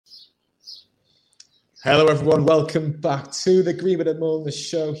Hello, everyone. Welcome back to the Greenwood and Mulliner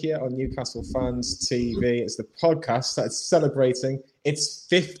show here on Newcastle Fans TV. It's the podcast that's celebrating its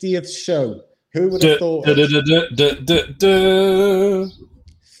 50th show. Who would have thought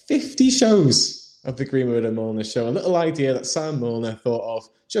 50 shows of the Greenwood and Mulliner show? A little idea that Sam Mulliner thought of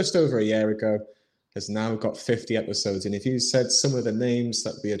just over a year ago has now got 50 episodes. And if you said some of the names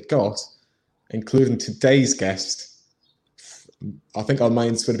that we had got, including today's guest, I think our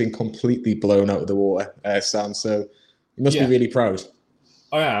minds would have been completely blown out of the water, Sam. So you must be really proud.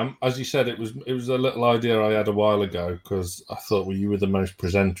 I am. As you said, it was a little idea I had a while ago because I thought, well, you were the most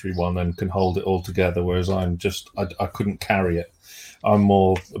presentary one and can hold it all together, whereas I couldn't carry it. I'm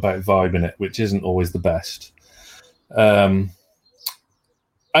more about vibing it, which isn't always the best.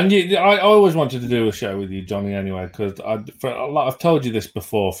 I always wanted to do a show with you, Johnny, anyway, because I've told you this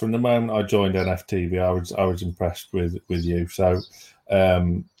before. From the moment I joined Ep50, I was impressed with you. So,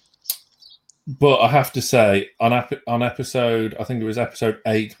 but I have to say, on episode, I think it was episode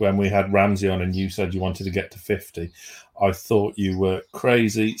 8 when we had Ramsey on, and you said you wanted to get to 50. I thought you were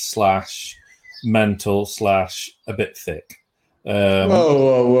crazy / mental / a bit thick.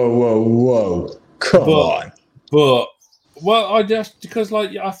 Whoa! Come on, but. Well, I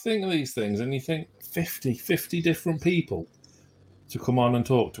think of these things and you think 50 different people to come on and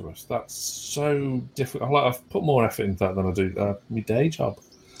talk to us. That's so different. I've put more effort into that than I do my day job.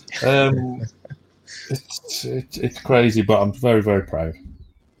 It's crazy, but I'm very, very proud.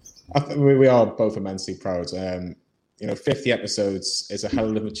 We are both immensely proud. 50 episodes is a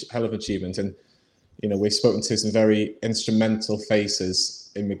hell of achievement. And, we've spoken to some very instrumental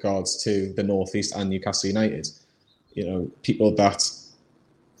faces in regards to the North East and Newcastle United. People that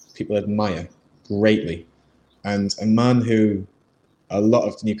people admire greatly. And a man who a lot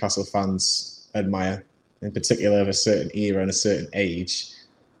of Newcastle fans admire, in particular of a certain era and a certain age,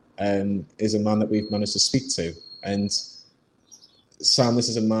 is a man that we've managed to speak to. And Sam, this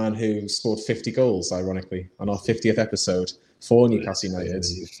is a man who scored 50 goals, ironically, on our 50th episode for Newcastle United.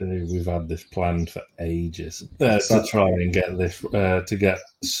 We've had this planned for ages to try and get this, to get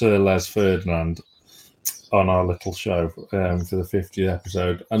Sir Les Ferdinand on our little show for the 50th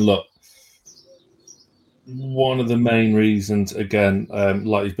episode. And look, one of the main reasons, again,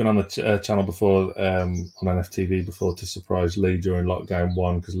 like he's been on the channel before, on NFTV before, to surprise Lee during lockdown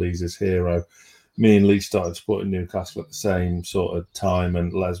 1, because Lee's his hero. Me and Lee started supporting Newcastle at the same sort of time,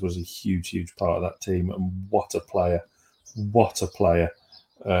 and Les was a huge part of that team. And what a player.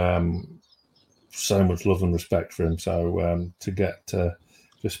 So much love and respect for him. So to get to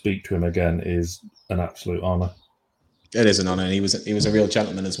speak to him again is an absolute honour. It is an honour, and he was a real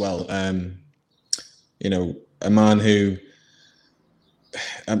gentleman as well. A man who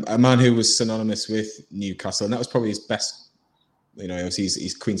was synonymous with Newcastle, and that was probably his best.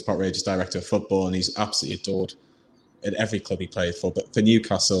 He's Queen's Park Rangers director of football, and he's absolutely adored at every club he played for. But for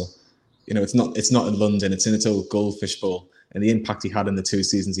Newcastle, it's not in London; it's in its old Goldfish Bowl, and the impact he had in the 2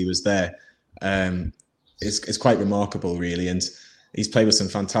 seasons he was there is quite remarkable, really. And he's played with some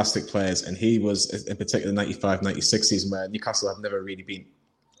fantastic players, and he was, in particular, the 95-96 season, where Newcastle have never really been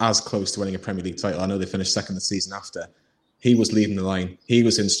as close to winning a Premier League title. I know they finished second the season after. He was leading the line. He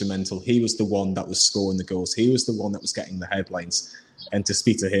was instrumental. He was the one that was scoring the goals. He was the one that was getting the headlines. And to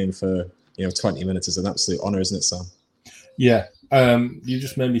speak to him for 20 minutes is an absolute honour, isn't it, Sam? Yeah. You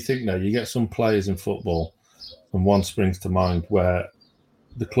just made me think now. You get some players in football, and one springs to mind where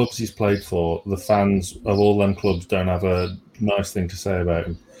the clubs he's played for, the fans of all them clubs don't have a nice thing to say about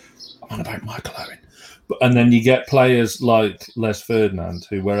him. I'm on about Michael Owen. And then you get players like Les Ferdinand,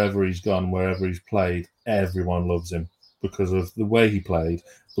 who wherever he's gone, wherever he's played, everyone loves him because of the way he played,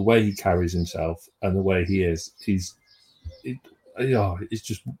 the way he carries himself, and the way he is. He's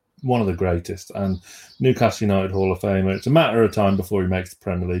just one of the greatest. And Newcastle United Hall of Famer. It's a matter of time before he makes the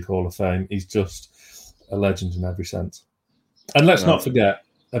Premier League Hall of Fame. He's just a legend in every sense. And let's not forget,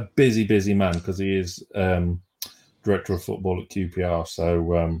 a busy man, because he is director of football at QPR.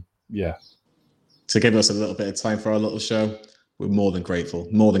 So, yeah. To give us a little bit of time for our little show, we're more than grateful.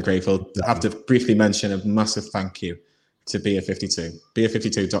 More than grateful. I have to briefly mention a massive thank you to Beer52.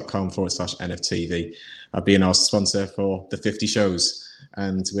 Beer52.com/NFTV being our sponsor for the 50 shows.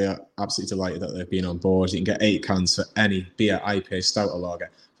 And we are absolutely delighted that they've been on board. You can get 8 cans for any beer, IPA, stout or lager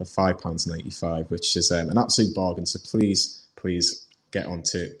for £5.95, which is an absolute bargain. So please get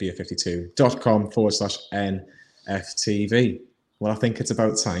onto beer52.com/NFTV. Well, I think it's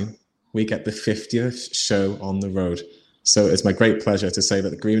about time we get the 50th show on the road. So it's my great pleasure to say that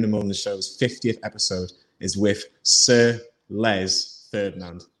the Greenwood and Mulliner show's 50th episode is with Sir Les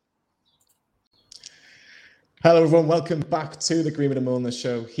Ferdinand. Hello, everyone. Welcome back to the Greenwood and Milner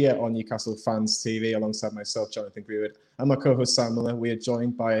show here on Newcastle Fans TV, alongside myself, Jonathan Greenwood, and my co-host Sam Miller. We are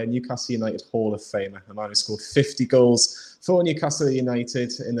joined by a Newcastle United Hall of Famer, a man who scored 50 goals for Newcastle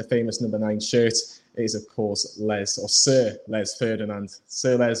United in the famous number 9 shirt. It is, of course, Sir Les Ferdinand.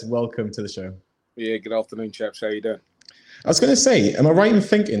 Sir Les, welcome to the show. Yeah, good afternoon, chaps. How you doing? I was going to say, am I right in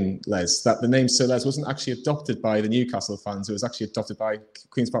thinking, Les, that the name Sir Les wasn't actually adopted by the Newcastle fans? It was actually adopted by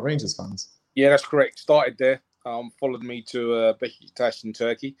Queen's Park Rangers fans? Yeah, that's correct. Started there. Followed me to Beşiktaş in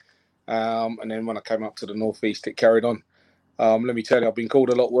Turkey. And then when I came up to the northeast, it carried on. Let me tell you, I've been called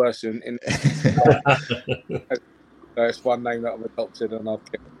a lot worse in it's one name that I've adopted and I've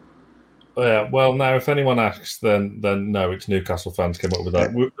kept. Yeah, well, now if anyone asks, then no, it's Newcastle fans came up with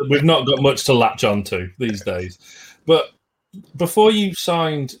that. We've not got much to latch on to these days. But before you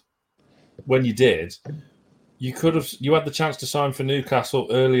signed, when you did, you had the chance to sign for Newcastle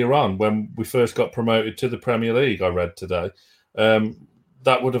earlier on when we first got promoted to the Premier League, I read today.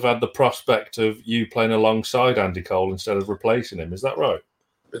 That would have had the prospect of you playing alongside Andy Cole instead of replacing him. Is that right?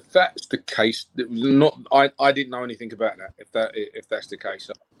 If that's the case, it was not. I didn't know anything about that. If that's the case,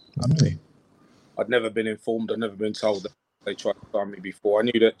 I'd never been informed. I'd never been told that they tried to sign me before. I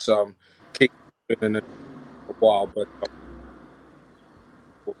knew that Keith had been in a while, but.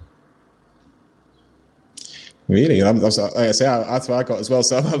 Really? That's what I got as well,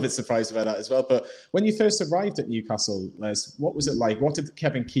 so I'm a bit surprised about that as well. But when you first arrived at Newcastle, Les, what was it like? What did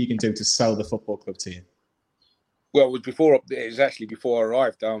Kevin Keegan do to sell the football club to you? Well, it was actually before I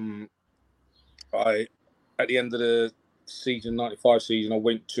arrived. At the end of the season, 95 season, I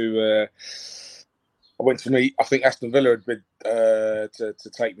went to meet, I think Aston Villa had bid to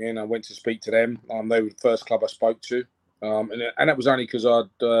take me in. I went to speak to them. They were the first club I spoke to. And that was only because I'd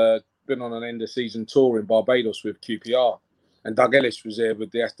been on an end of season tour in Barbados with QPR, and Doug Ellis was there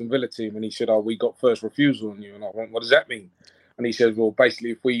with the Aston Villa team, and he said, we got first refusal on you. And I went, what does that mean? And he said, well, basically,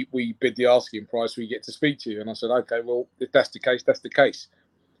 if we bid the asking price, we get to speak to you. And I said, okay, well, if that's the case, that's the case.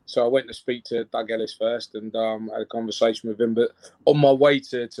 So I went to speak to Doug Ellis first and had a conversation with him. But on my way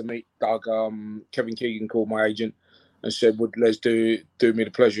to meet Doug, Kevin Keegan called my agent and said, would Les do me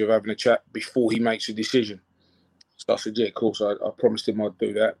the pleasure of having a chat before he makes a decision? So I said, yeah, of course. I promised him I'd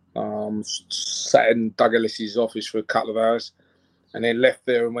do that. Sat in Doug Ellis's office for a couple of hours and then left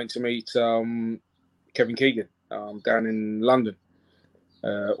there and went to meet Kevin Keegan down in London.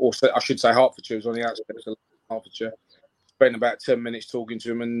 Or I should say Hertfordshire. It was on the outskirts of Hertfordshire. Spent about 10 minutes talking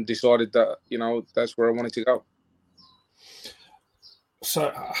to him and decided that, that's where I wanted to go.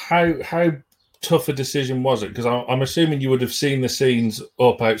 So how tough a decision was it? Because I'm assuming you would have seen the scenes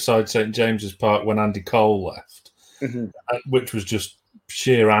up outside St James's Park when Andy Cole left. Mm-hmm. Which was just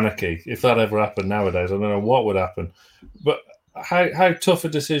sheer anarchy. If that ever happened nowadays, I don't know what would happen. But how tough a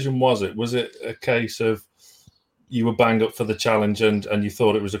decision was it? Was it a case of you were banged up for the challenge and you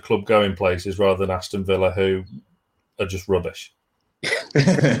thought it was a club going places rather than Aston Villa, who are just rubbish? At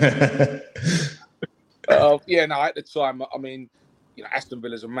the time, I mean, Aston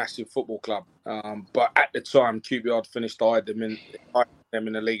Villa's a massive football club. But at the time, QPR had finished them in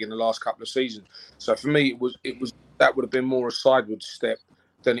the league in the last couple of seasons. So for me, it was that would have been more a sideward step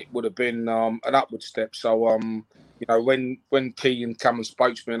than it would have been an upward step. So when Keegan come and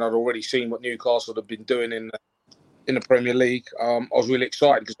spoke to me, and I'd already seen what Newcastle had been doing in the Premier League, I was really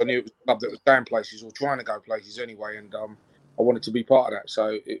excited because I knew it was a club that was going places or trying to go places anyway, and I wanted to be part of that.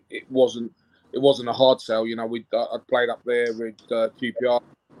 So it wasn't a hard sell. I'd played up there with QPR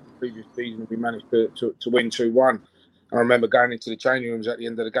the previous season. We managed to win 2-1. I remember going into the changing rooms at the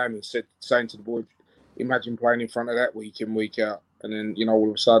end of the game and saying to the boys, imagine playing in front of that week in, week out. And then, all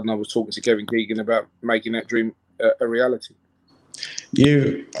of a sudden I was talking to Kevin Keegan about making that dream a reality.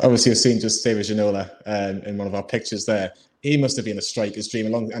 You obviously have seen just David Ginola in one of our pictures there. He must have been a striker's dream,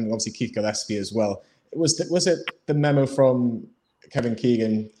 and obviously Keith Gillespie as well. Was it the memo from Kevin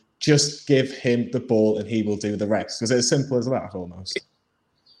Keegan, just give him the ball and he will do the rest? Was it as simple as that almost?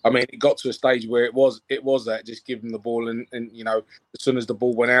 I mean, it got to a stage where it was that, just give him the ball and as soon as the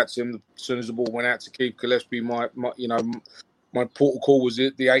ball went out to him, as soon as the ball went out to Keith Gillespie, my portal call was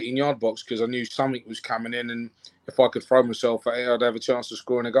at the 18-yard box because I knew something was coming in, and if I could throw myself at it, I'd have a chance of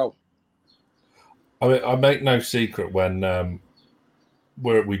scoring a goal. I mean, I make no secret when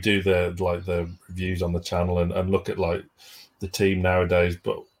we do the reviews on the channel and look at the team nowadays,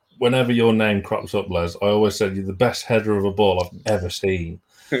 but whenever your name crops up, Les, I always said you're the best header of a ball I've ever seen.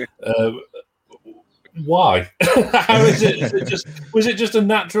 Why? How is it? Was it just a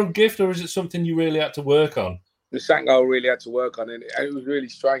natural gift, or is it something you really had to work on? It's something I really had to work on, and it was really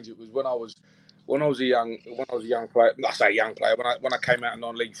strange. It was when I was a young player. I say young player. When I came out of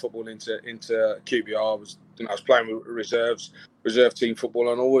non-league football into QPR, I was I was playing with reserve team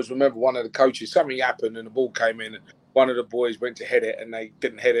football, and I always remember one of the coaches, something happened and the ball came in, and one of the boys went to head it and they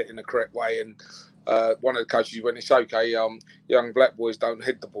didn't head it in the correct way, and one of the coaches went, "It's okay, young black boys don't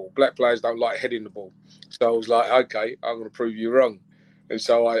head the ball. Black players don't like heading the ball." So I was like, "Okay, I'm going to prove you wrong." And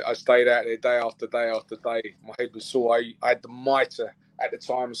so I stayed out there day after day after day. My head was sore. I had the mitre at the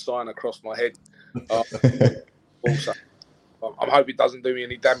time sign across my head. Also, I'm hoping it doesn't do me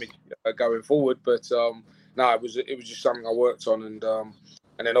any damage going forward. But no, it was just something I worked on, and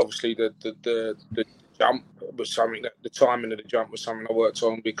then obviously the jump was something that the timing of the jump was something I worked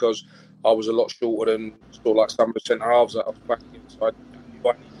on, because I was a lot shorter than sort of like some of the centre halves that I was playing against. So I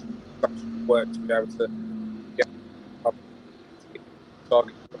needed some work to be able to get up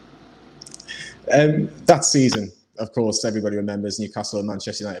target. That season, of course, everybody remembers Newcastle and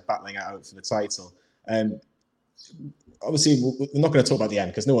Manchester United battling it out for the title. Obviously, we're not going to talk about the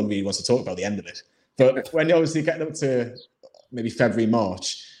end because no one really wants to talk about the end of it. But when you're obviously getting up to maybe February,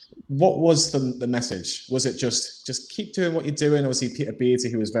 March, what was the message? Was it just keep doing what you're doing? Obviously, Peter Beattie,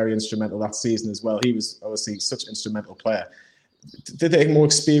 who was very instrumental that season as well, he was obviously such an instrumental player. Did they more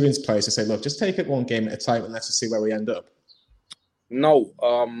experienced players to say, look, just take it one game at a time and let's just see where we end up? No,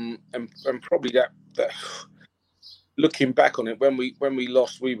 and probably that looking back on it, when we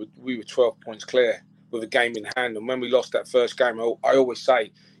lost, we were 12 points clear with a game in hand, and when we lost that first game, I always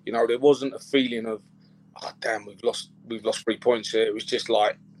say, there wasn't a feeling of, oh damn, we've lost 3 points here. It was just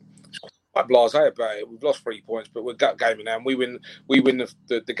like quite blasé about it. We've lost 3 points, but we've got game in hand. We win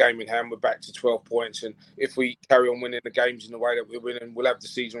the game in hand. We're back to 12 points, and if we carry on winning the games in the way that we're winning, we'll have the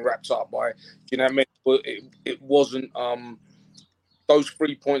season wrapped up by. You know what I mean? Well, it wasn't. Those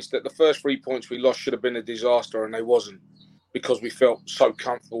 3 points, that the first 3 points we lost should have been a disaster, and they wasn't, because we felt so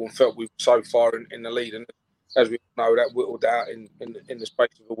comfortable and felt we were so far in the lead. And as we know, that whittled out in the space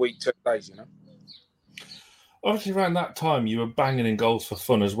of a week, 10 days, Obviously, around that time, you were banging in goals for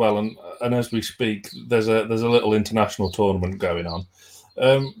fun as well. And as we speak, there's a little international tournament going on.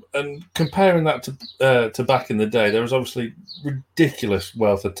 And comparing that to back in the day, there was obviously ridiculous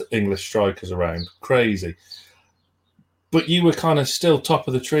wealth of English strikers around, crazy. But you were kind of still top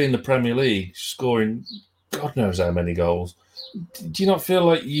of the tree in the Premier League, scoring God knows how many goals. Do you not feel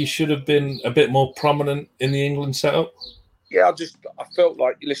like you should have been a bit more prominent in the England setup? Yeah, I felt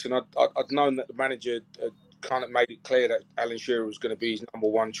like, listen, I'd known that the manager had kind of made it clear that Alan Shearer was going to be his number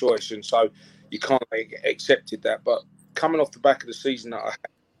one choice, and so you kind of accepted that. But coming off the back of the season that I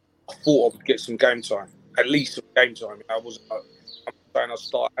thought I would get some game time, at least some game time. I wasn't. I'm saying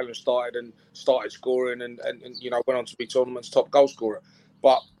Alan started scoring and went on to be tournament's top goal scorer.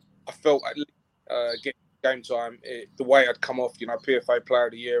 But I felt at least getting game time, the way I'd come off, PFA Player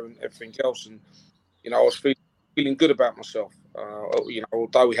of the Year and everything else, and I was feeling good about myself.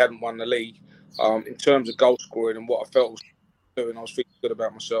 Although we hadn't won the league, in terms of goal scoring and what I felt was doing, I was feeling good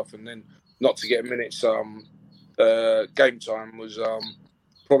about myself. And then not to get minutes game time was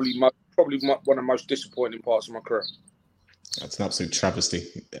probably one of the most disappointing parts of my career. That's an absolute travesty.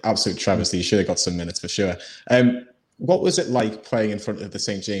 Absolute travesty. You should have got some minutes for sure. What was it like playing in front of the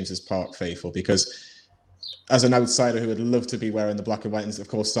St. James's Park faithful? Because as an outsider who would love to be wearing the black and white, and of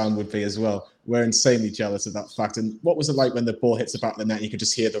course Sam would be as well, we're insanely jealous of that fact. And what was it like when the ball hits the back of the net? You could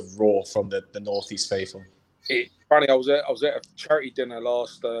just hear the roar from the Northeast faithful. It's funny. I was at a charity dinner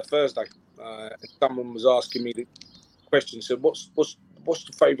last Thursday, and someone was asking me the question. Said, "What's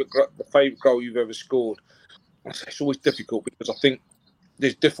the favourite goal you've ever scored?" I say, it's always difficult because I think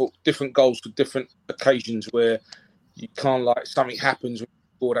there's different goals for different occasions where you can't, like, something happens when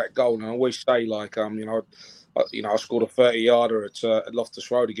you score that goal. And I always say, like, I scored a 30-yarder at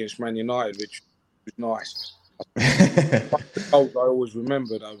Loftus Road against Man United, which was nice. The goals I always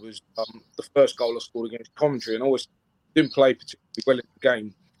remember, though, was the first goal I scored against Coventry, and I always didn't play particularly well in the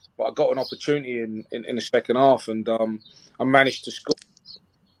game, but I got an opportunity in the second half, and I managed to score.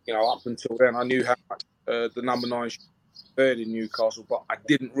 Up until then, I knew how much the number 9 fared in Newcastle, but I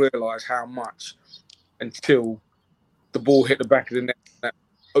didn't realise how much until the ball hit the back of the net that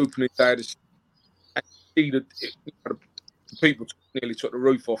opening day. And see the people nearly took the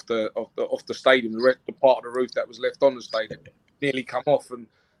roof off the stadium. The part of the roof that was left on the stadium nearly come off, and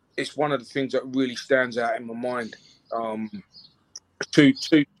it's one of the things that really stands out in my mind. Two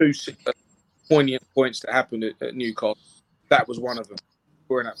poignant points that happened at Newcastle. That was one of them.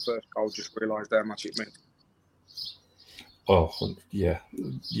 Scoring that first goal, just realised how much it meant. Oh, yeah.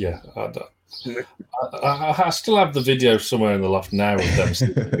 I still have the video somewhere in the loft now of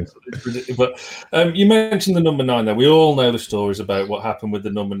them. But you mentioned the number 9 there. We all know the stories about what happened with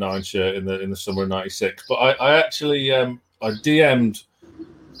the number 9 shirt in the summer of '96. But I actually I DM'd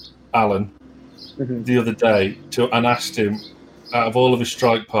Alan the other day and asked him, out of all of his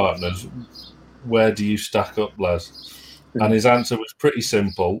strike partners, where do you stack up, Les? And his answer was pretty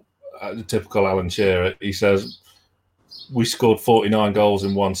simple, the typical Alan Shearer. He says, we scored 49 goals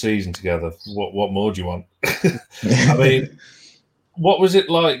in one season together. What more do you want? I mean, what was it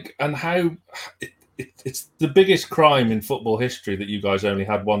like, and how... It's the biggest crime in football history that you guys only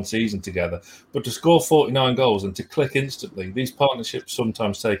had one season together. But to score 49 goals and to click instantly, these partnerships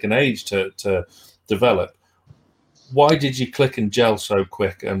sometimes take an age to develop. Why did you click and gel so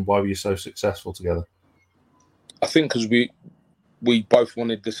quick, and why were you so successful together? I think because we both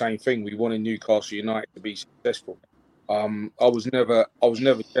wanted the same thing. We wanted Newcastle United to be successful. I was never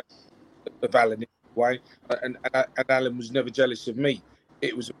jealous of Alan in a way, and Alan was never jealous of me.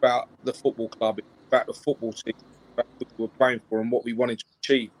 It was about the football club, about the football team, about what we were playing for and what we wanted to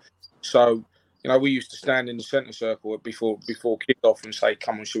achieve. So, we used to stand in the centre circle before kick-off and say,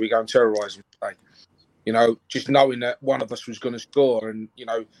 come on, should we go and terrorise them today? Just knowing that one of us was going to score, and,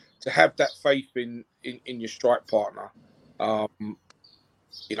 to have that faith in your strike partner. I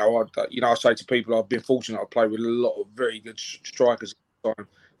say to people, I've been fortunate. I played with a lot of very good strikers at the time.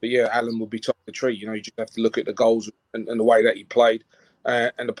 But yeah, Alan would be top of the tree. You just have to look at the goals and the way that he played.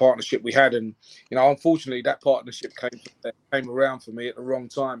 And the partnership we had, and unfortunately, that partnership came around for me at the wrong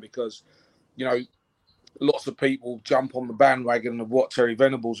time because, lots of people jump on the bandwagon of what Terry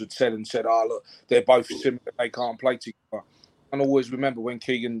Venables had said and said, "Oh, look, they're both similar; they can't play together." And I always remember when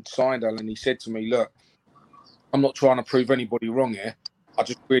Keegan signed Alan, he said to me, "Look, I'm not trying to prove anybody wrong here. I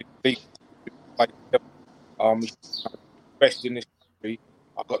just really think best in this country.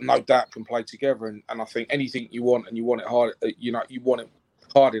 I've got no doubt can play together, and I think anything you want and you want it hard, you want it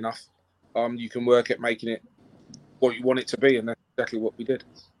hard enough, you can work at making it what you want it to be, and that's exactly what we did."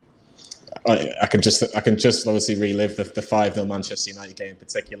 I can just obviously relive the 5-0 Manchester United game in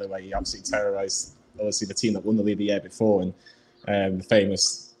particular, where you absolutely terrorised obviously the team that won the league the year before, and the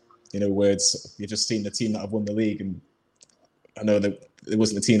famous words, "You've just seen the team that have won the league." And I know that it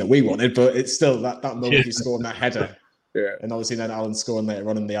wasn't the team that we wanted, but it's still that moment you scored that header. Yeah. And obviously then Alan scoring later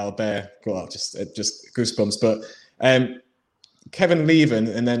on in the Albert goal, just goosebumps. But Kevin leaving,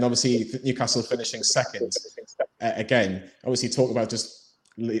 and then obviously Newcastle finishing second again. Obviously, talk about just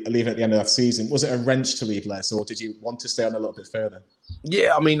leaving at the end of that season. Was it a wrench to leave, Les, or did you want to stay on a little bit further?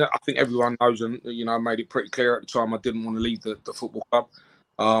 Yeah, I mean, I think everyone knows, and I made it pretty clear at the time I didn't want to leave the football club.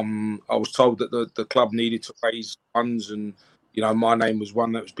 I was told that the club needed to raise funds, and my name was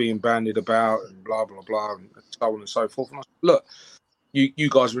one that was being bandied about, and blah blah blah, and so on and so forth. And I said, look, you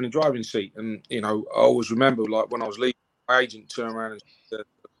guys are in the driving seat, and I always remember, like, when I was leaving, my agent turned around and said to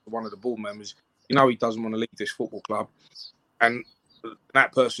one of the board members, he doesn't want to leave this football club, and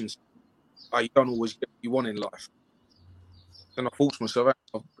that person said, "Oh, you don't always get what you want in life." And I thought to myself,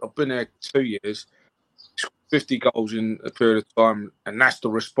 I've been there 2 years, 50 goals in a period of time, and that's the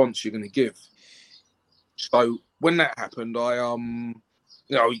response you're going to give. So when that happened, we all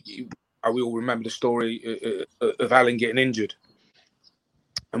remember the story of Alan getting injured.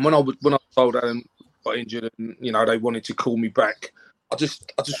 And when I was told Alan got injured, and they wanted to call me back, I just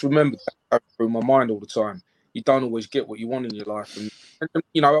remembered that going through my mind all the time. You don't always get what you want in your life, and at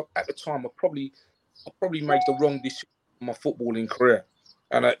the time I probably made the wrong decision in my footballing career,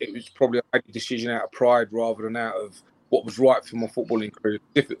 and it was probably I made a decision out of pride rather than out of what was right for my footballing career.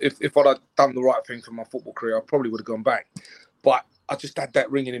 If I'd done the right thing for my football career, I probably would have gone back. But I just had that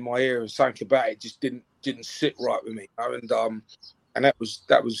ringing in my ear, and something about it just didn't sit right with me. And that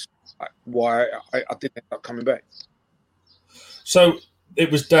was why I didn't end up coming back. So it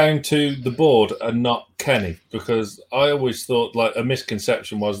was down to the board and not Kenny, because I always thought, like, a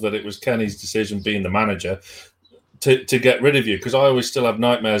misconception was that it was Kenny's decision, being the manager, to get rid of you. Because I always still have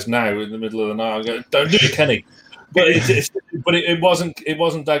nightmares now in the middle of the night. I go, "Don't do it, Kenny." But it wasn't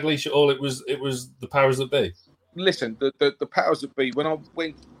Dalglish at all. It was the powers that be. Listen, the powers that be.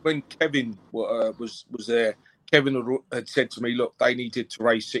 When Kevin was there, Kevin had said to me, "Look, they needed to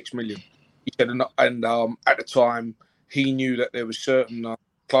raise 6 million." He said, and at the time, he knew that there were certain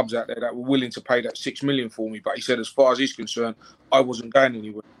clubs out there that were willing to pay that 6 million for me. But he said, as far as he's concerned, I wasn't going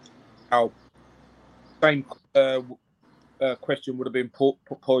anywhere. Now, same question would have been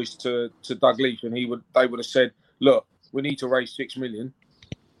posed to Dalglish, and they would have said, "Look, we need to raise 6 million.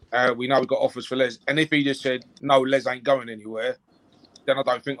 We know we've got offers for Les." And if he just said, "No, Les ain't going anywhere," then I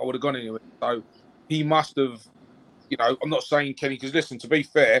don't think I would have gone anywhere. So he must have, I'm not saying Kenny, because listen, to be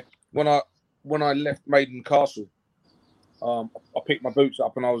fair, when I left Maiden Castle, I picked my boots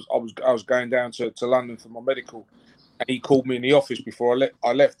up and I was going down to London for my medical, and he called me in the office before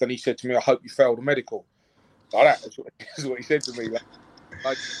I left, and he said to me, "I hope you failed the medical." Like that. That's what he said to me.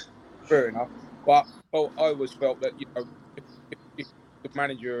 Like, fair enough. But I always felt that, if the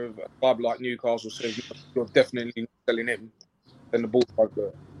manager of a club like Newcastle says you're definitely not selling him, then the ball won't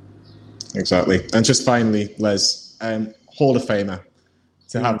go. Exactly. And just finally, Les, Hall of Famer,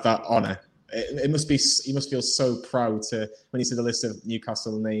 to have that honour. It must be. You must feel so proud to when you see the list of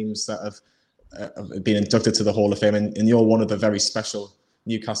Newcastle names that have been inducted to the Hall of Fame, and you're one of the very special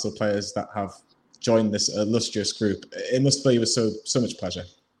Newcastle players that have joined this illustrious group. It must fill you with so much pleasure.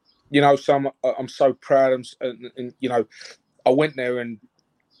 I'm so proud, and I went there and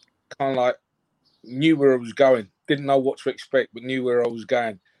kind of like knew where I was going. Didn't know what to expect, but knew where I was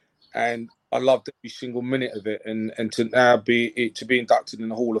going, and I loved every single minute of it. And to now be inducted in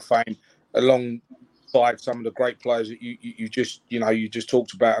the Hall of Fame alongside some of the great players that you just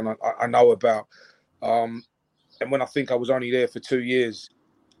talked about, and I know about. And when I think I was only there for 2 years,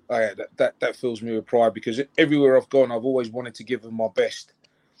 that fills me with pride, because everywhere I've gone, I've always wanted to give them my best.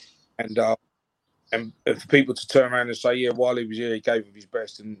 And for people to turn around and say, yeah, while he was here, he gave him his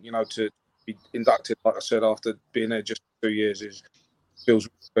best, and to be inducted, like I said, after being there just 2 years, feels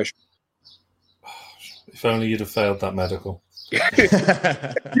special. If only you'd have failed that medical.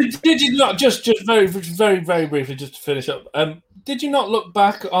 Did you not just very, very, very briefly, just to finish up? Did you not look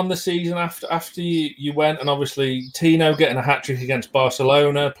back on the season after you went, and obviously Tino getting a hat trick against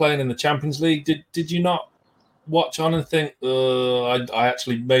Barcelona, playing in the Champions League? Did you not watch on and think, I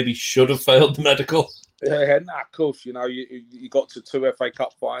actually maybe should have failed the medical? Yeah, of course. You got to 2 FA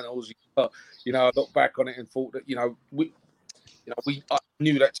Cup finals. I look back on it and thought that I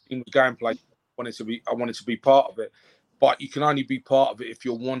knew that team was going play. I wanted to be part of it, but you can only be part of it if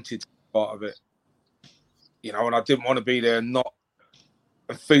you're wanted to be part of it. And I didn't want to be there and not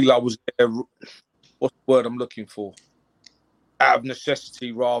feel I was there. What's the word I'm looking for? Out of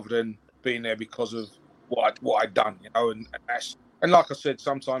necessity, rather than being there because of what I'd done. And like I said,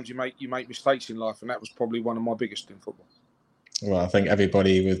 sometimes you make mistakes in life, and that was probably one of my biggest in football. Well, I think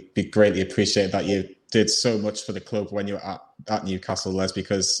everybody would be greatly appreciated that you did so much for the club when you were at Newcastle, Les,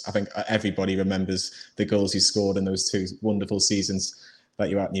 because I think everybody remembers the goals you scored in those 2 wonderful seasons that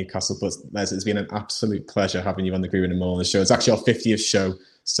you were at Newcastle. But Les, it's been an absolute pleasure having you on the Greenwood and Mulliner show. It's actually our 50th show,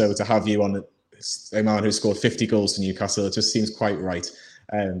 so to have you on, a man who scored 50 goals for Newcastle, it just seems quite right.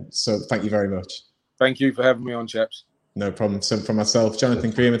 So thank you very much. Thank you for having me on, chaps. No problem. So from myself,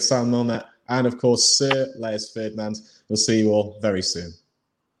 Jonathan Greenwood, Sam Mulliner, and of course, Sir Les Ferdinand, we'll see you all very soon.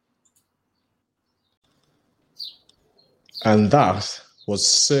 And that was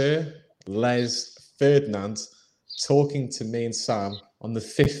Sir Les Ferdinand talking to me and Sam on the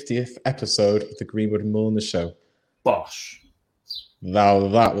 50th episode of the Greenwood and Mulliner show. Bosh. Now,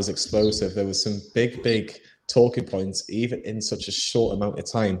 that was explosive. There was some big talking points, even in such a short amount of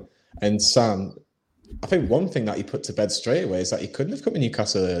time. And Sam, I think one thing that he put to bed straight away is that he couldn't have come to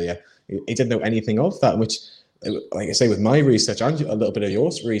Newcastle earlier. He didn't know anything of that, which, like I say, with my research and a little bit of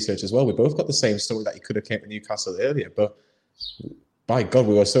your research as well, we both got the same story that he could have came to Newcastle earlier. But by God,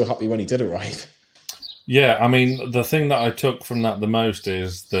 we were so happy when he did arrive. Yeah, I mean, the thing that I took from that the most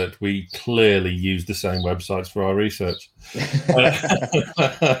is that we clearly used the same websites for our research.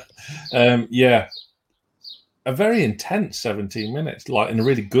 Yeah, a very intense 17 minutes, like in a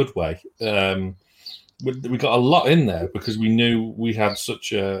really good way. We got a lot in there because we knew we had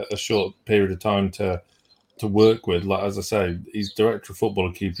such a short period of time to work with. Like, as I say, he's director of football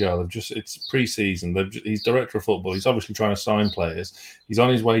at QPR. It's pre-season. He's director of football. He's obviously trying to sign players. He's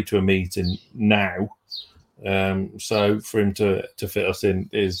on his way to a meeting now. So for him to fit us in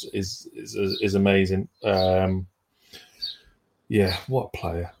is amazing. Yeah, what a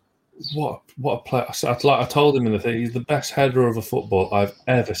player. What a player. I told him in the thing, he's the best header of a football I've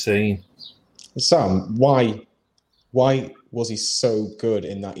ever seen. Sam, why was he so good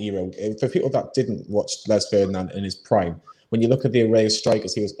in that era? For people that didn't watch Les Ferdinand in his prime, when you look at the array of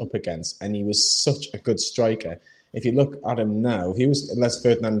strikers he was up against, and he was such a good striker. If you look at him now, if he was Les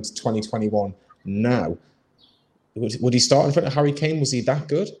Ferdinand 2021 now, would he start in front of Harry Kane? Was he that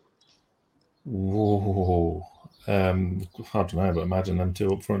good? Whoa. I don't know, but imagine them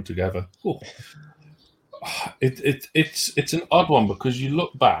two up front together. It's an odd one because you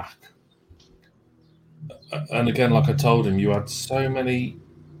look back, and again, like I told him, you had so many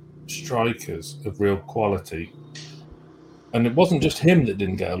strikers of real quality, and it wasn't just him that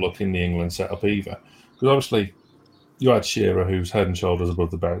didn't get a look in the England setup either. Because obviously, you had Shearer, who's head and shoulders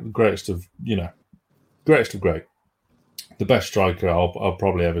above the greatest of great, the best striker I'll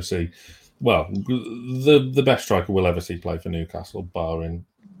probably ever see. Well, the best striker we'll ever see play for Newcastle, barring,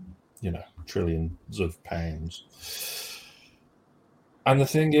 trillions of pounds. And the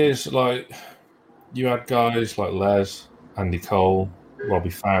thing is, like, you had guys like Les, Andy Cole, Robbie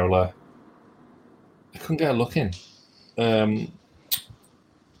Fowler, couldn't get a look in.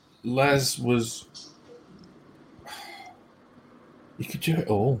 Les was. You could do it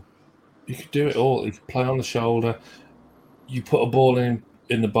all. You could do it all. He could play on the shoulder. You put a ball in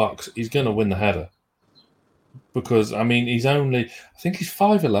the box, he's going to win the header. Because, I mean, he's only, I think he's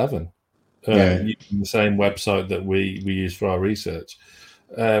 5'11", using the same website that we use for our research.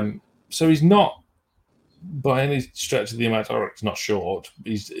 So he's not, by any stretch of the imagination, he's not short.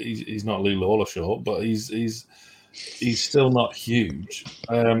 He's not Lee Lawler short, but he's still not huge.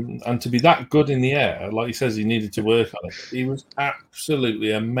 And to be that good in the air, like he says, he needed to work on it. He was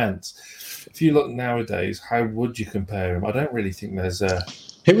absolutely immense. If you look nowadays, how would you compare him? I don't really think there's a...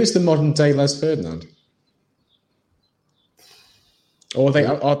 Who is the modern day Les Ferdinand? Or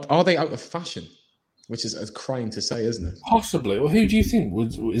are they out of fashion? Which is a crying to say, isn't it? Possibly. Well, who do you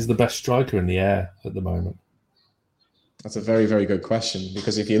think is the best striker in the air at the moment? That's a very, very good question.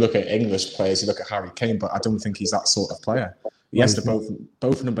 Because if you look at English players, you look at Harry Kane, but I don't think he's that sort of player. Yes, they're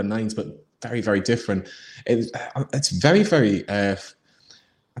both number 9s, but very, very different. It's very, very...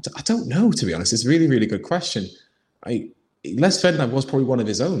 I don't know, to be honest. It's a really, really good question. Les Ferdinand was probably one of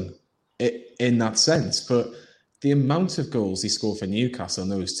his own in that sense, but the amount of goals he scored for Newcastle in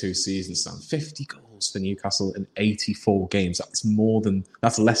those 2 seasons, Sam, 50 goals for Newcastle in 84 games. That's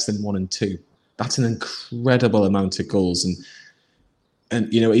less than 1 and 2. That's an incredible amount of goals.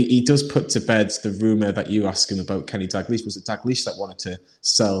 And you know, he does put to bed the rumour that you asked him about Kenny Dalglish. Was it Dalglish that wanted to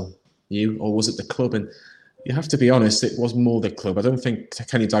sell you, or was it the club? And you have to be honest, it was more the club. I don't think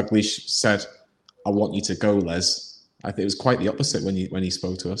Kenny Dalglish said, "I want you to go, Les." I think it was quite the opposite when he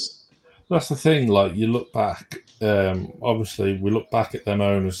spoke to us. That's the thing. Like, you look back, obviously we look back at them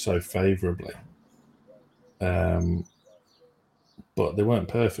owners so favourably, but they weren't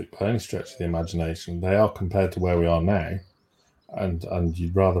perfect by any stretch of the imagination. They are compared to where we are now, and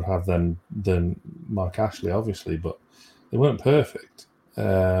you'd rather have them than Mike Ashley, obviously, but they weren't perfect.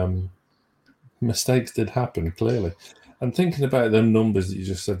 Mistakes did happen, clearly. And thinking about them numbers that you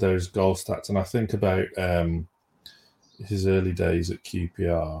just said, those goal stats, and I think about his early days at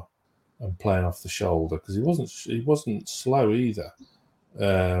QPR and playing off the shoulder, because he wasn't slow either.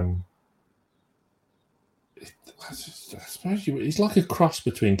 I suppose he's like a cross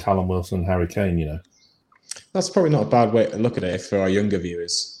between Callum Wilson and Harry Kane, you know. That's probably not a bad way to look at it for our younger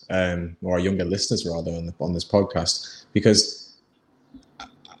viewers, or our younger listeners rather, on this podcast, because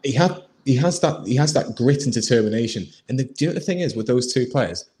he has that grit and determination. And the thing is, with those 2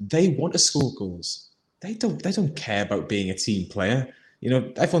 players, they want to score goals. They don't care about being a team player. You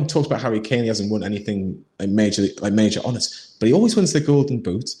know, everyone talks about Harry Kane. He hasn't won anything major honours, but he always wins the Golden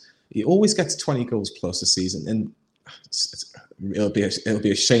Boot. He always gets 20 goals plus a season, and it'll be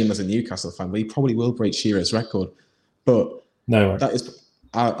a shame as a Newcastle fan, but he probably will break Shearer's record. But no, that is,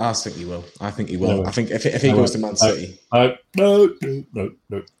 I think he will. I think he will. No, I think if he goes to Man City, no. I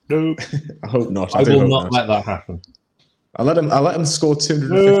hope not. I will not let that happen. I'll let him score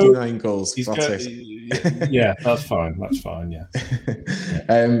 259 goals. That's it. Yeah, that's fine. That's fine. Yeah.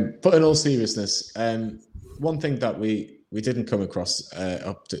 But in all seriousness, one thing that we didn't come across,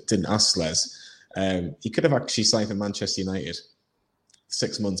 didn't ask Les, he could have actually signed for Manchester United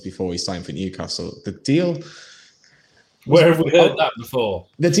 6 months before he signed for Newcastle. The deal. Where have we heard that before?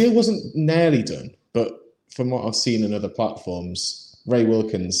 The deal wasn't nearly done, but from what I've seen in other platforms, Ray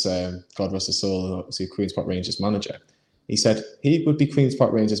Wilkins, God rest his soul, was Queen's Park Rangers manager. He said he would be Queen's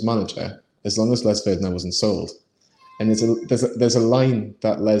Park Rangers manager as long as Les Ferdinand wasn't sold. And there's a line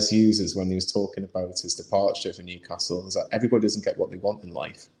that Les uses when he was talking about his departure for Newcastle, is that everybody doesn't get what they want in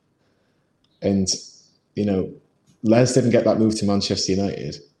life. And, you know, Les didn't get that move to Manchester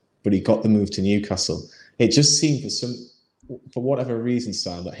United, but he got the move to Newcastle. It just seemed for whatever reason,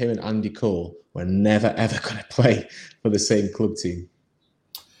 Sam, that him and Andy Cole were never, ever going to play for the same club team.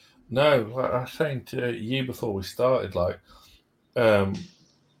 No, like I was saying to you before we started, I'm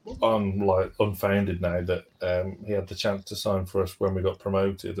unfounded now that he had the chance to sign for us when we got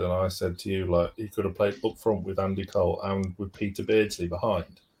promoted, and I said to you, like, he could have played up front with Andy Cole and with Peter Beardsley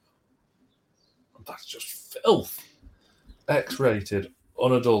behind. That's just filth. X-rated,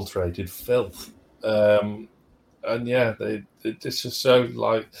 unadulterated filth. And yeah, it's just so,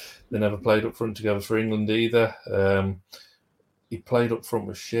 like, they never played up front together for England either. He played up front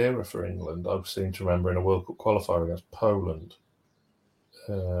with Shearer for England. I seem to remember in a World Cup qualifier against Poland.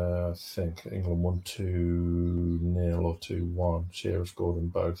 I think England won 2-0 or 2-1. Shearer scored in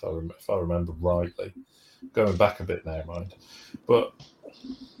both, if I remember rightly. Going back a bit now, mind. But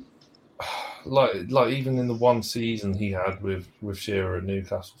like even in the one season he had with Shearer at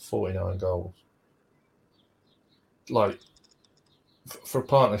Newcastle, 49 goals. Like, for a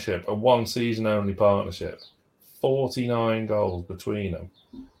partnership, a one season only partnership, 49 goals between them.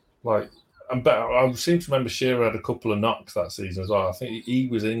 Like, I seem to remember Shearer had a couple of knocks that season as well. I think he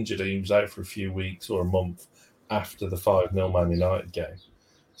was injured. He was out for a few weeks or a month after the 5-0 Man United game.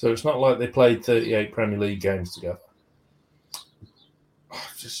 So it's not like they played 38 Premier League games together.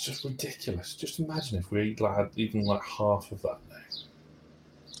 It's just ridiculous. Just imagine if we had even like half of that now.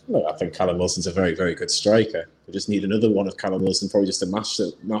 Look, I think Callum Wilson's a very, very good striker. We just need another one of Callum Wilson, probably just to match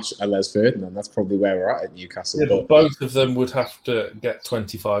a Les Ferdinand. That's probably where we're at Newcastle. Yeah, but both of them would have to get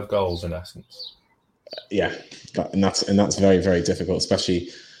 25 goals in essence. Yeah, and that's very, very difficult, especially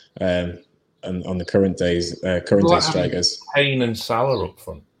on the current day strikers. Kane and Salah up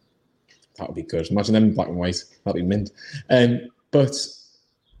front. That would be good. Imagine them in black and white. That'd be mint. But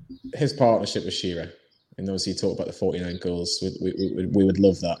his partnership with Shearer, and obviously you talk about the 49 goals. We would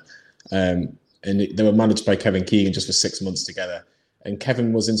love that. And they were managed by Kevin Keegan just for 6 months together. And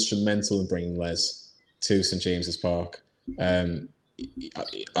Kevin was instrumental in bringing Les to St James's Park. He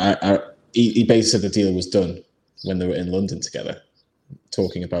basically said the deal was done when they were in London together,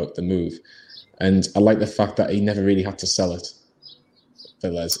 talking about the move. And I like the fact that he never really had to sell it for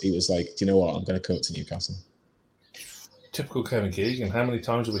Les. He was like, do you know what? I'm going to come up to Newcastle. Typical Kevin Keegan. How many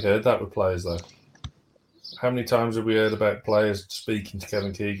times have we heard that with players, though? How many times have we heard about players speaking to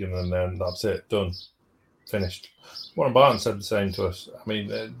Kevin Keegan and then that's it, done, finished? Warren Barton said the same to us. I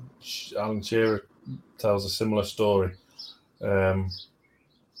mean, Alan Shearer tells a similar story. And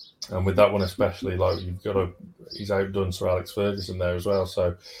with that one especially, like he's outdone Sir Alex Ferguson there as well.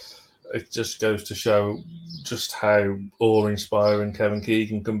 So it just goes to show just how awe-inspiring Kevin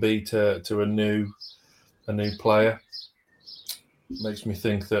Keegan can be to a new player. Makes me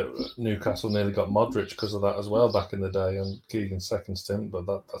think that Newcastle nearly got Modric because of that as well back in the day on Keegan's second stint, but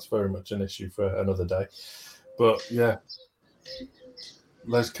that's very much an issue for another day. But yeah,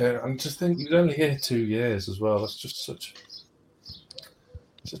 Les Kane, I just think he's only here 2 years as well. That's just it's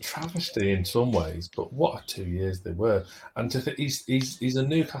a travesty in some ways, but what a 2 years they were. And to think he's a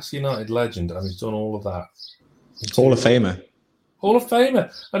Newcastle United legend and he's done all of that. Hall of Famer. Hall of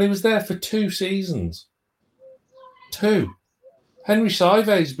Famer. And he was there for 2 seasons. 2. Henry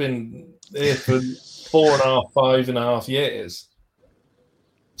Saive's been here for 4.5, 5.5 years.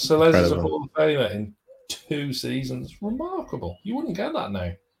 So Les is a Hall of Famer in 2 seasons. Remarkable. You wouldn't get that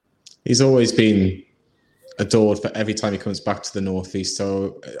now. He's always been adored for every time he comes back to the Northeast.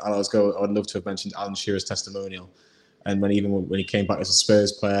 So I'd love to have mentioned Alan Shearer's testimonial. And when he came back as a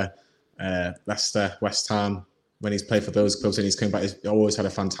Spurs player, Leicester, West Ham, when he's played for those clubs and he's come back, he's always had a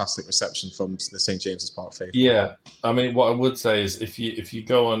fantastic reception from the St James's Park faithful. Yeah, I mean, what I would say is if you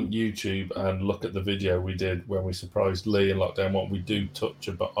go on YouTube and look at the video we did when we surprised Lee in lockdown 1, we do touch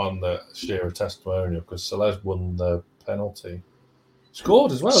on the Shearer testimonial because Celeste won the penalty.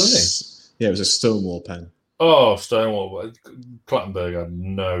 Scored as well, didn't he? Yeah, it was a Stonewall pen. Oh, Stonewall. Clattenburg had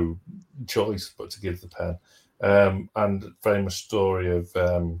no choice but to give the pen. And famous story of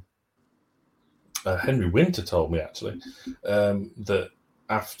Henry Winter told me actually that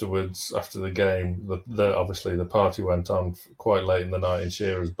afterwards, after the game, obviously the party went on quite late in the night in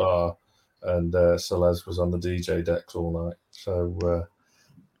Shearer's bar, and Celeste was on the DJ decks all night. So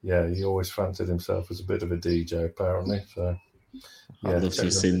yeah, he always fancied himself as a bit of a DJ apparently. So yeah, I'd love to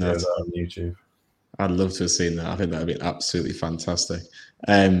have seen that on YouTube. I'd love to have seen that. I think that would be absolutely fantastic.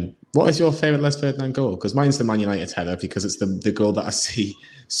 What is your favourite Les Ferdinand goal? Because mine's the Man United header because it's the goal that I see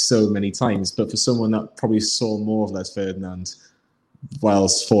so many times. But for someone that probably saw more of Les Ferdinand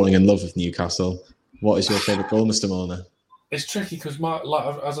whilst falling in love with Newcastle, what is your favourite goal, Mr. Milner? It's tricky because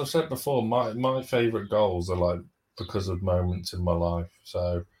as I've said before, my favourite goals are like because of moments in my life.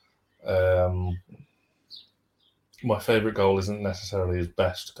 So my favourite goal isn't necessarily his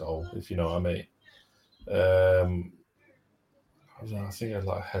best goal, if you know what I mean. I think I had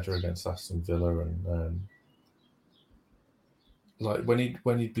like a header against Aston Villa, and like when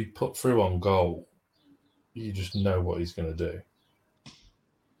he'd be put through on goal, you just know what he's going to do,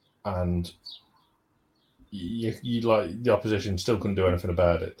 and you like the opposition still couldn't do anything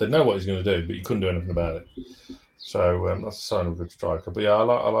about it. They know what he's going to do, but you couldn't do anything about it. So that's a sign of a good striker. But yeah, I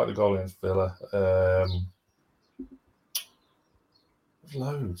like the goal against Villa.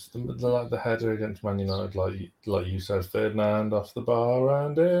 Loads. The header against Man United, like you said, Ferdinand off the bar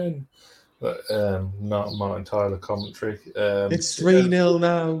and in. But not Martin Tyler commentary. It's 3-0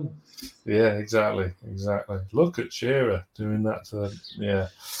 now. Yeah, exactly. Look at Shearer doing that to yeah.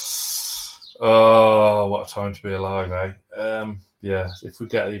 Oh, what a time to be alive, eh? Yeah, if we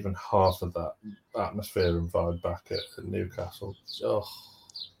get even half of that atmosphere and vibe back at Newcastle, oh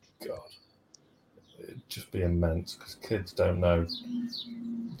God, it'd just be immense because kids don't know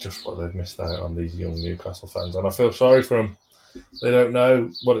just what they've missed out on, these young Newcastle fans. And I feel sorry for them. They don't know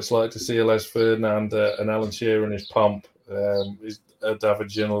what it's like to see a Les Ferdinand and Alan Shearer in his pomp, David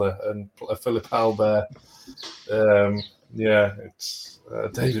Ginola and Philip Albert. It's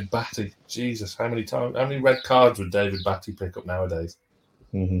David Batty. Jesus, how many red cards would David Batty pick up nowadays?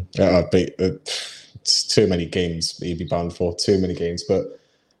 It's too many games he'd be banned for. Too many games. But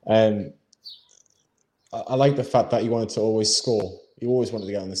I like the fact that he wanted to always score. He always wanted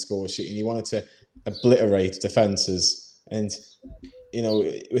to get on the score sheet, and he wanted to obliterate defences. And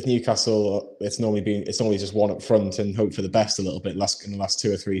with Newcastle, it's normally just one up front and hope for the best a little bit. In the last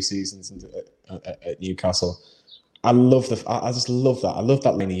 2 or 3 seasons at Newcastle, I just love that. I love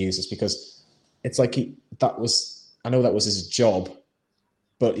that line he uses because it's like I know that was his job,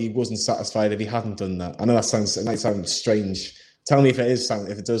 but he wasn't satisfied if he hadn't done that. I know it might sound strange. Tell me if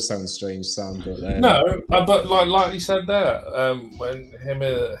it does sound strange, Sam. But no, but like you said there, when him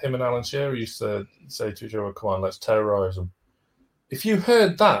and Alan Shearer used to say to each other, "Come on, let's terrorise them." If you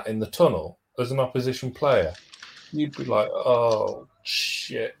heard that in the tunnel as an opposition player, you'd be like, "Oh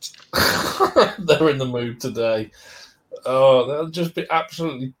shit, they're in the mood today." Oh, that'll just be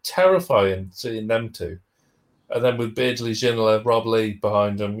absolutely terrifying seeing them two. And then with Beardsley, Ginola, Rob Lee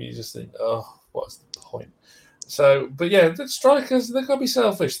behind them, you just think, "Oh, what's the point?" So, but yeah, the strikers, they've got to be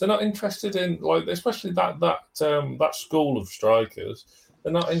selfish. They're not interested in, especially that school of strikers.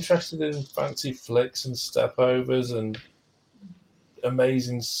 They're not interested in fancy flicks and step overs and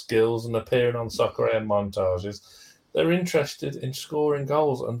amazing skills and appearing on Soccer AM montages. They're interested in scoring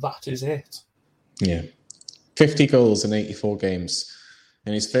goals, and that is it. Yeah. 50 goals in 84 games.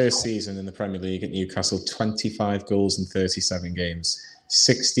 In his first season in the Premier League at Newcastle, 25 goals in 37 games.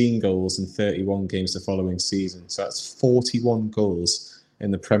 16 goals in 31 games the following season. So that's 41 goals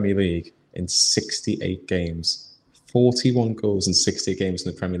in the Premier League in 68 games. 41 goals in 68 games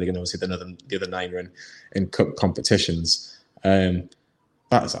in the Premier League, and obviously the other 9 were in cup competitions. That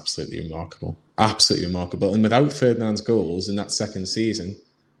is absolutely remarkable. Absolutely remarkable. And without Ferdinand's goals in that second season,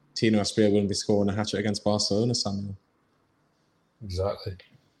 Tino Asprilla wouldn't be scoring a hat-trick against Barcelona, Samuel. Exactly.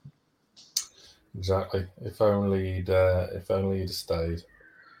 If only he'd stayed.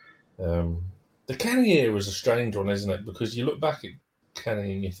 The Kenny era is a strange one, isn't it? Because you look back at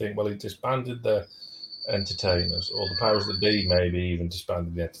Kenny and you think, well, he disbanded the entertainers, or the powers that be maybe even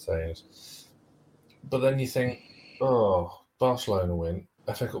disbanded the entertainers. But then you think, oh, Barcelona win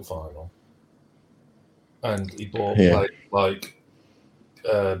FA Cup final, and he bought players like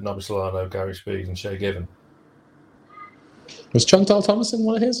Nobby Solano, Gary Speed, and Shea Given. Was John Dahl Thomason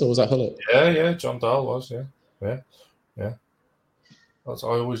one of his, or was that Hullett? Yeah, John Dahl was, yeah. I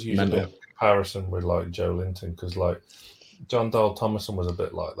always use a bit of comparison with like Joe Linton, because like John Dahl Thomason was a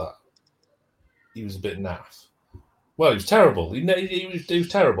bit like that. He was a bit naff. Well, he was terrible. He was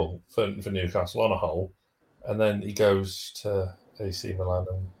terrible for Newcastle on a whole, and then he goes to AC Milan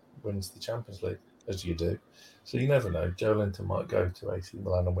and wins the Champions League, as you do. So you never know. Joe Linton might go to AC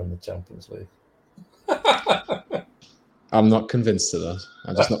Milan and win the Champions League. I'm not convinced of that.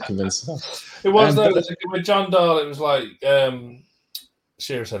 I'm just not convinced of that. It was, though. With John Dahl, it was like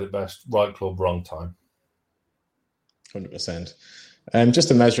Shearer said it best, right club, wrong time. 100%.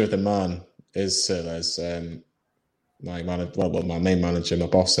 Just a measure of the man is Sir Les. My main manager, my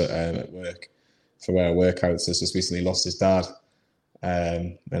boss at work, for where I work out, has just recently lost his dad.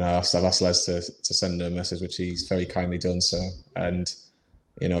 And I've asked Les to send a message, which he's very kindly done so. And,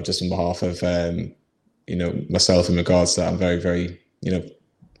 just on behalf of... myself in regards to that, I'm very, very,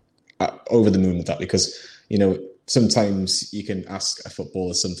 over the moon with that, because, sometimes you can ask a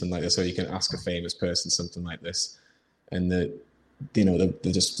footballer something like this, or you can ask a famous person something like this, and they'll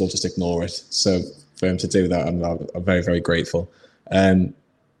just ignore it. So for him to do that, I'm very, very grateful.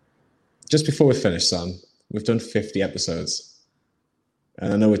 Just before we finish, Sam, we've done 50 episodes,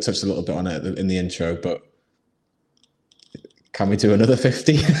 and I know we touched a little bit on it in the intro, but can we do another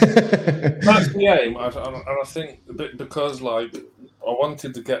 50? That's the aim, and I think because I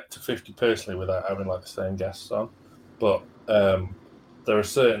wanted to get to 50 personally without having the same guests on, but there are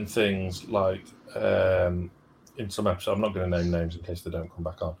certain things in some episodes, I'm not going to name names in case they don't come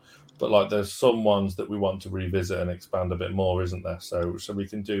back on, but there's some ones that we want to revisit and expand a bit more, isn't there? So we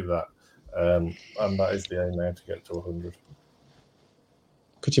can do that, and that is the aim now, to get to 100.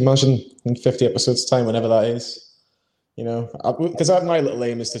 Could you imagine in 50 episodes time, whenever that is? Because my little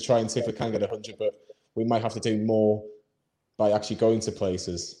aim is to try and see if we can get 100, but we might have to do more by actually going to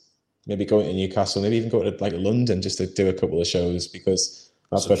places, maybe going to Newcastle, maybe even go to London just to do a couple of shows, because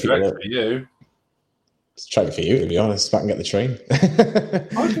that's where people are. For you. It's trying for you, to be honest, if I can get the train.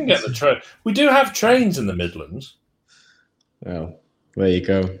 I can get the train. We do have trains in the Midlands. Well, there you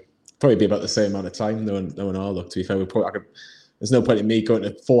go. Probably be about the same amount of time, knowing our luck, to be fair. There's no point in me going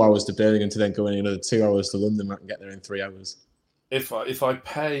to 4 hours to Birmingham to then going another 2 hours to London. I can get there in 3 hours. If I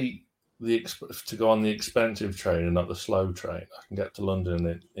pay to go on the expensive train and not the slow train, I can get to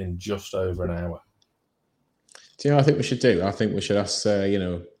London in just over an hour. Do you know what I think we should do? I think we should ask,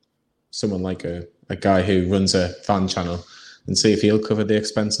 someone like a guy who runs a fan channel and see if he'll cover the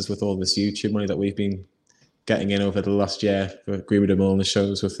expenses with all this YouTube money that we've been getting in over the last year. We agree with him all on the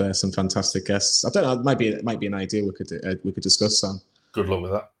shows with some fantastic guests. I don't know. It might be an idea we could discuss, Sam. Good luck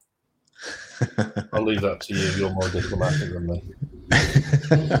with that. I'll leave that to you. You're more diplomatic than me.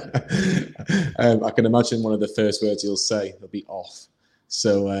 I can imagine one of the first words you'll say will be off.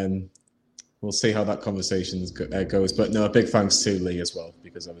 So we'll see how that conversation goes. But no, a big thanks to Lee as well,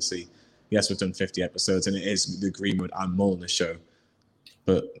 because obviously, yes, we've done 50 episodes and it is the Greenwood and Mulliner show.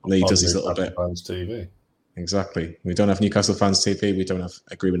 But Lee does his little bit. Fans TV. Exactly. We don't have Newcastle Fans TV. We don't have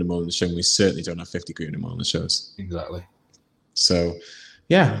a Greenwood and Mulliner show. And we certainly don't have 50 Greenwood and Mulliner shows. Exactly. So,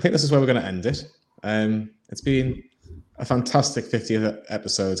 yeah, I think this is where we're going to end it. It's been a fantastic 50th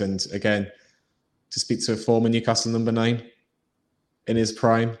episode. And again, to speak to a former Newcastle number 9 in his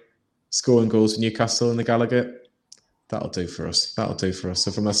prime, scoring goals for Newcastle in the Gallagher, that'll do for us.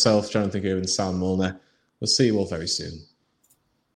 So for myself, Jonathan Gould and Sam Mulliner, we'll see you all very soon.